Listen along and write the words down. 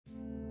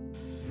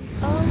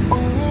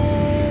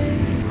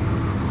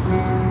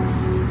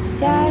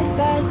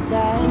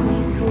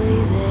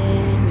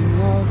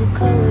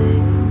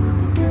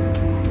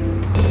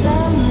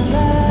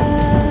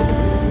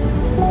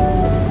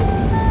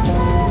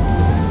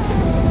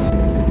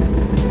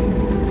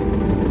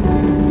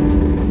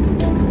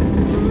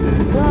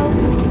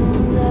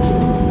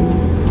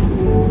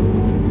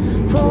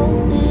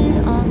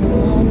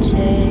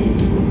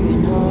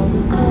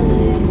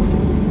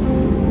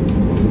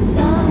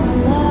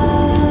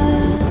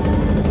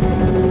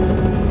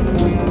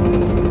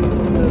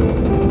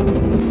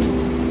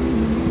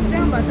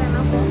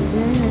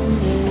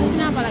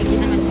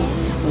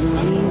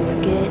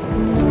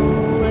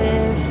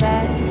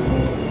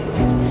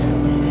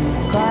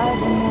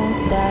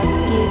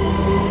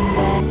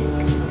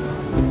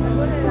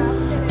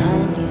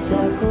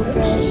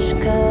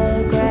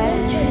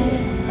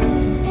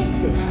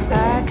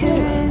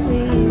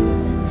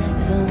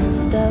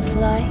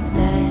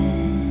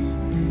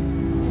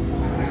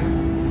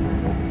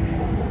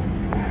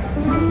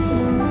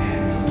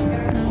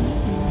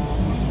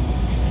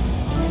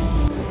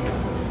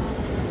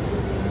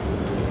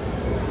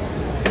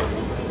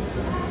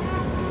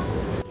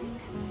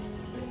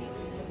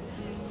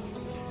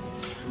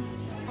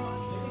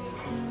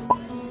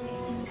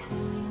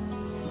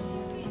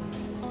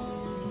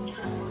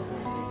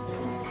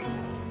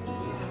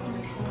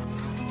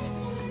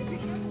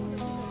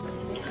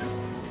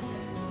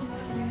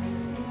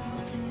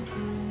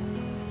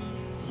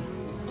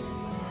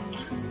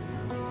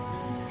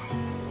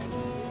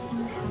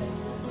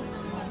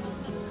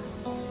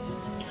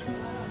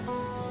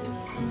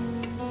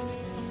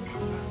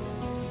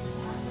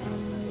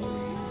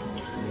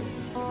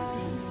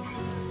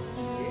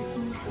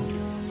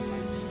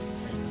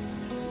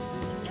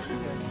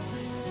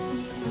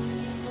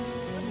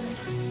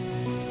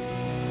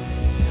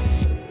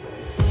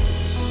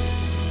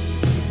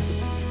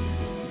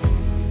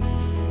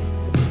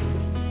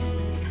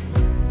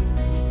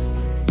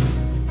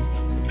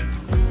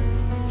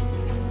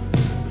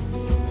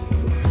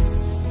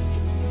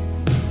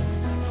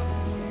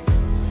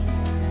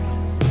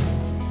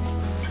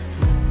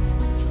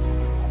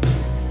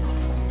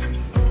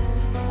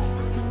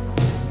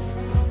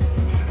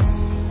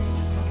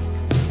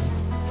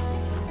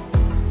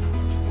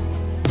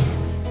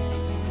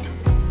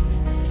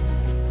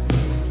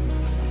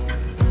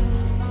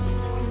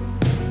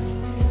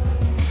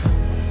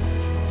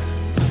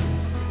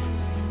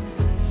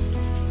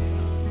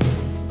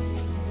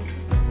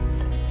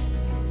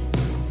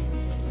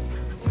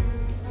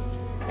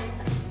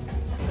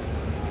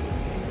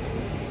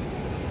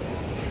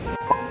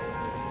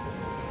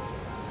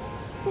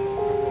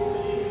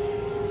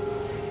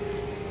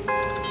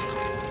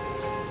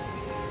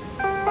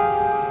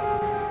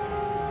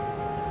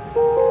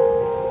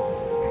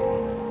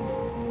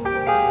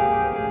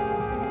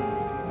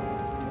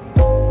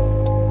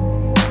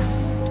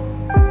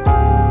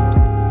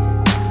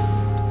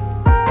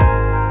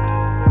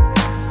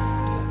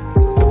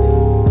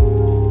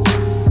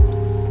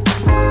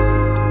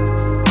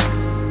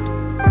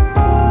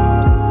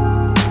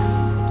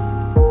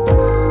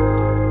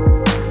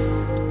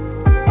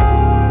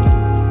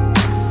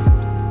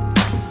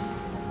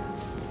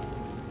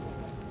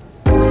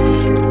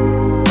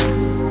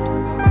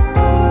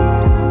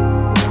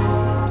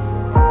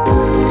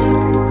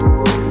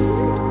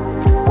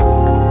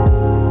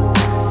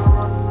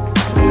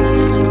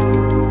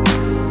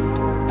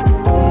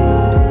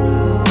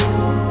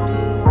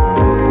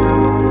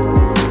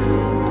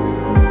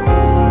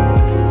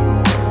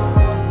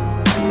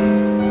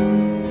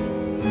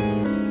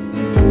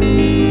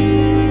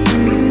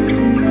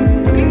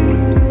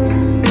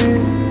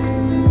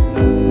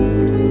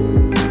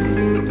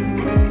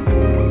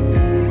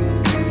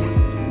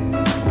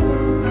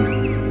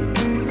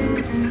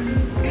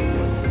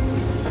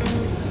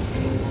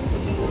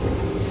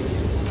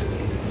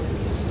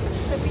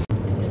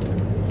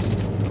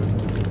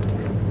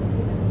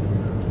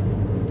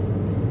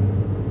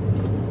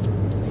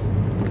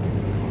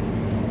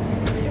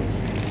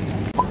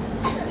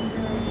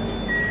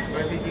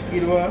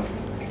Lagi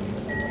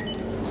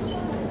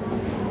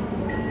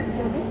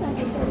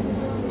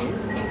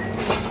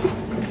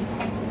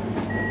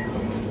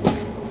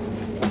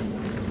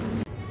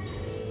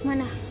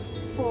Mana?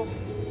 Oh.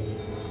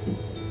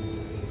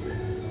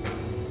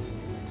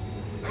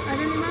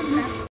 Ada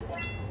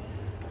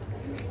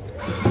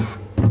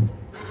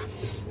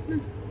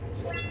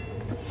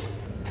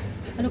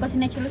 15. Ano kasi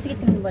natural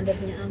sikit ng balat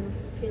niya ang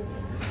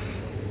filter.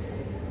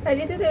 Ay,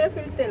 dito tayo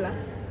filter lah.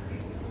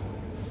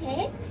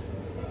 셋,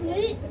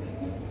 둘,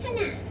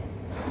 하나.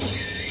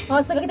 Oh,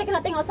 sagad kita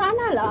kena tengok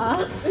sana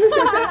lah.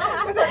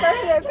 Masa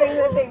tayo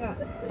tengok.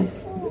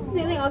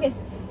 Sini, okay.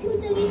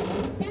 표정이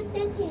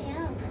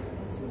딱딱해요.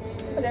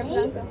 Pada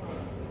스마일. belakang.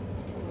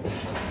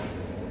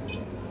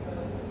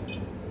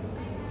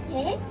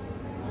 셋,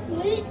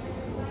 둘,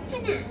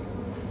 하나.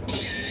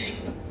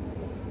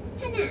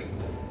 하나.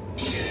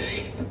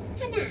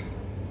 하나.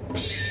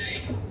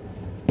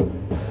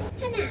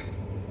 하나.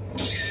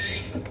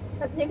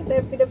 Saatnya kita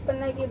pergi depan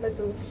lagi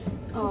batu.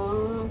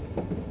 Oh.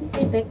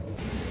 Titik.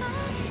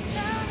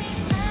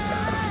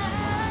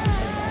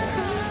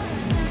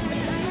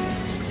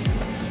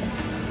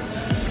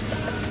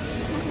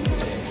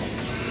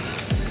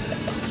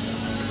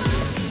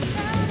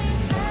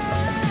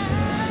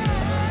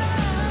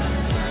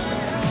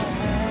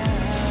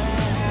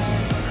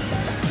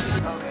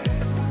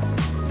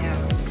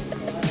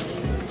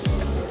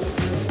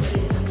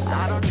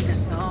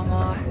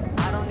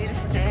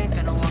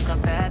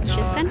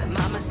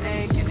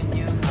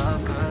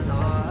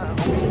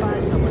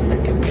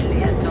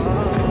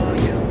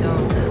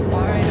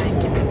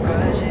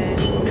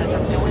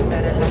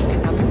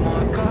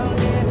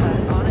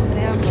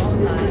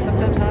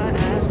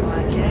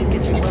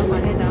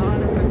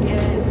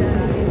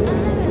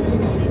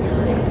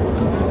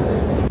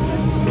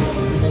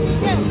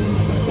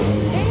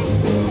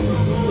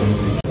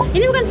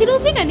 Ini bukan si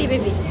Lofi kan nih,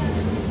 baby?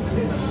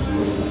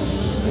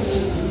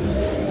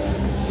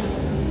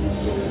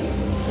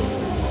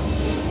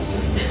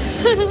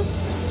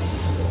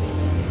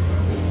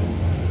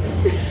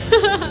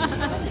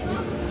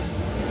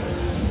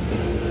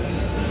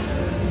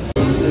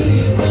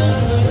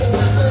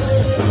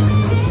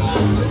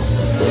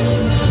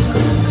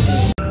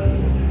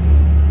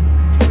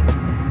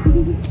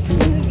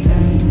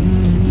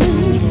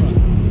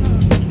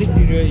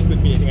 Dia ikut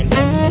pilih dengan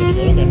orang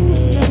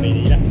dan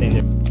ini lah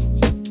standard.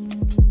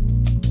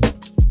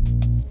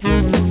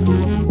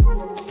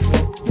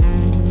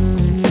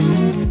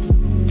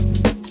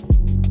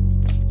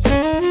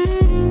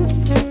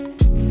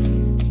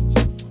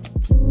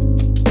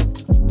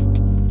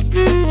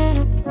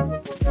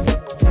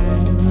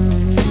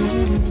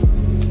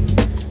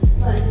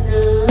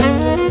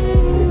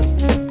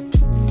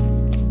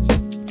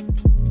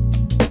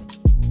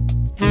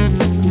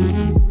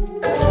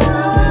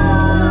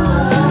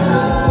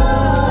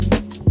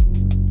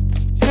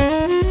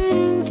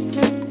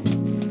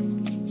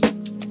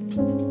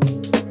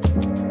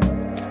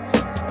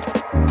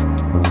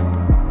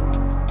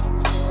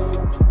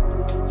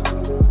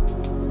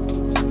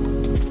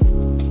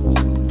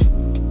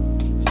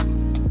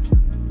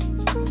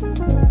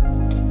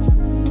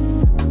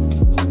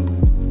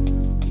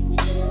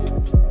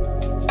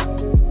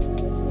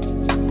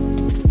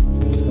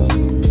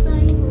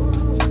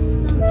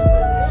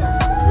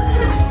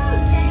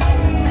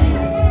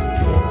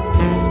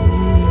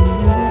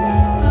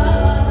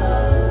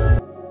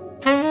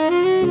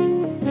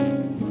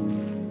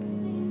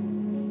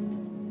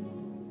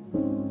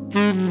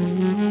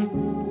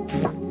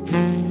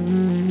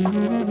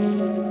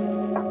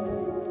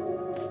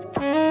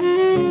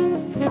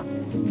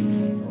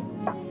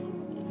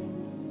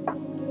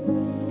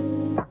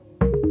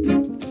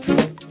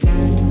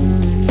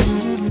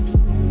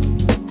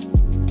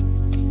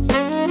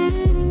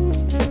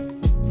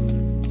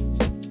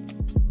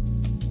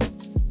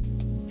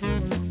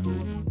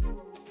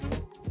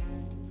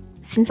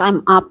 Since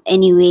I'm up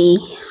anyway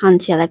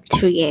until like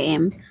 3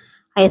 a.m.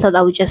 I thought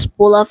I would just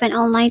pull off an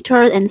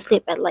all-nighter and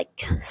sleep at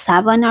like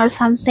 7 or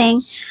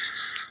something.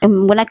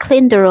 I'm gonna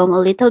clean the room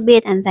a little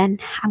bit and then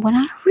I'm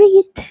gonna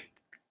read.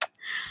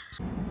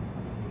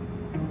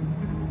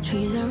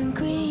 Trees aren't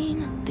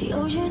green, the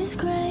ocean is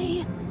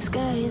grey,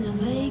 sky is a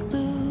vague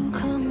blue,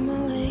 come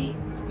my way.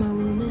 My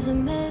room is a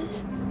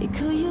mess, it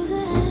could use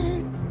a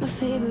hand. My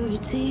favorite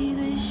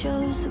TV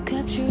shows to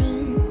capture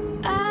in.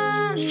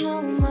 I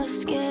know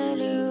must get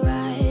it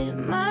right,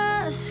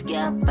 must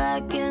get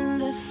back in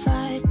the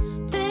fight.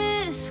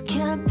 This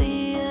can't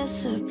be a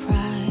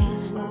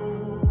surprise,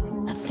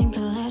 I think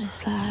I'll let it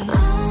slide.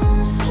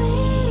 I'm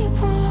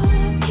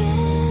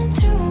sleepwalking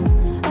through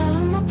all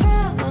of my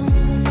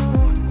problems, I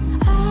know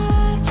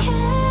I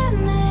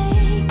can't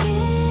make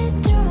it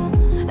through.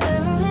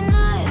 Every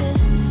night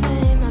it's the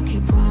same, I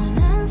keep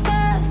running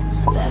fast,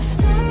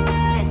 left and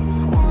right,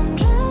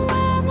 wondering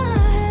where my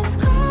head's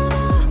gone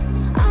now.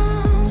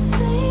 I'm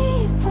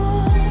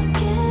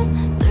sleepwalking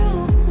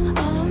through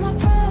all of my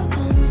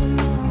problems, I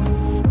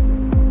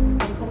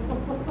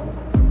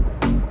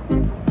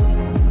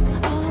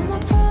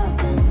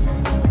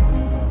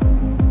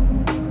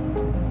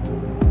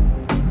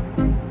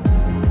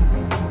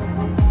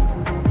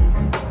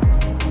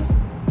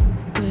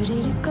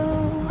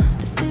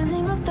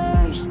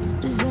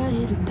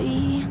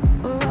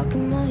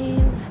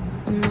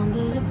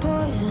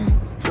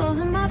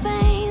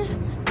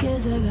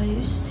 'cause I got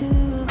used to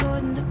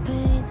avoiding the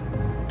pain.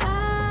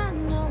 I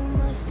know I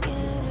must get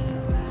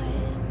it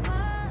right,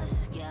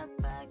 must get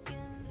back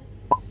in the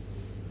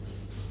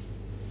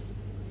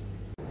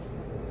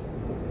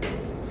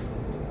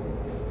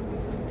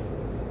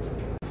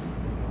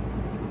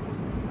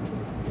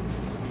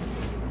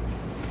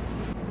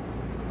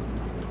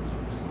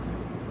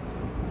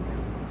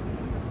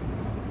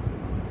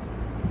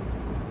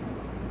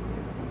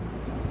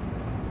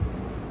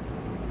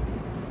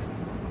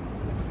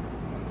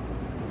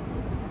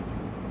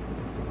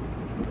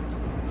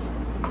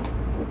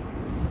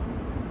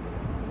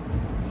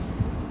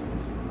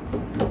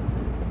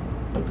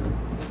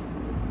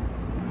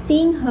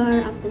Seeing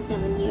her after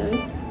 7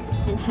 years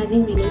and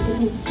having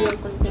related zero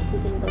contact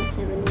within those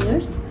 7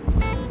 years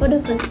for the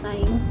first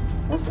time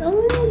was a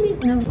little bit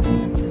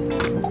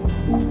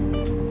nerve-wracking.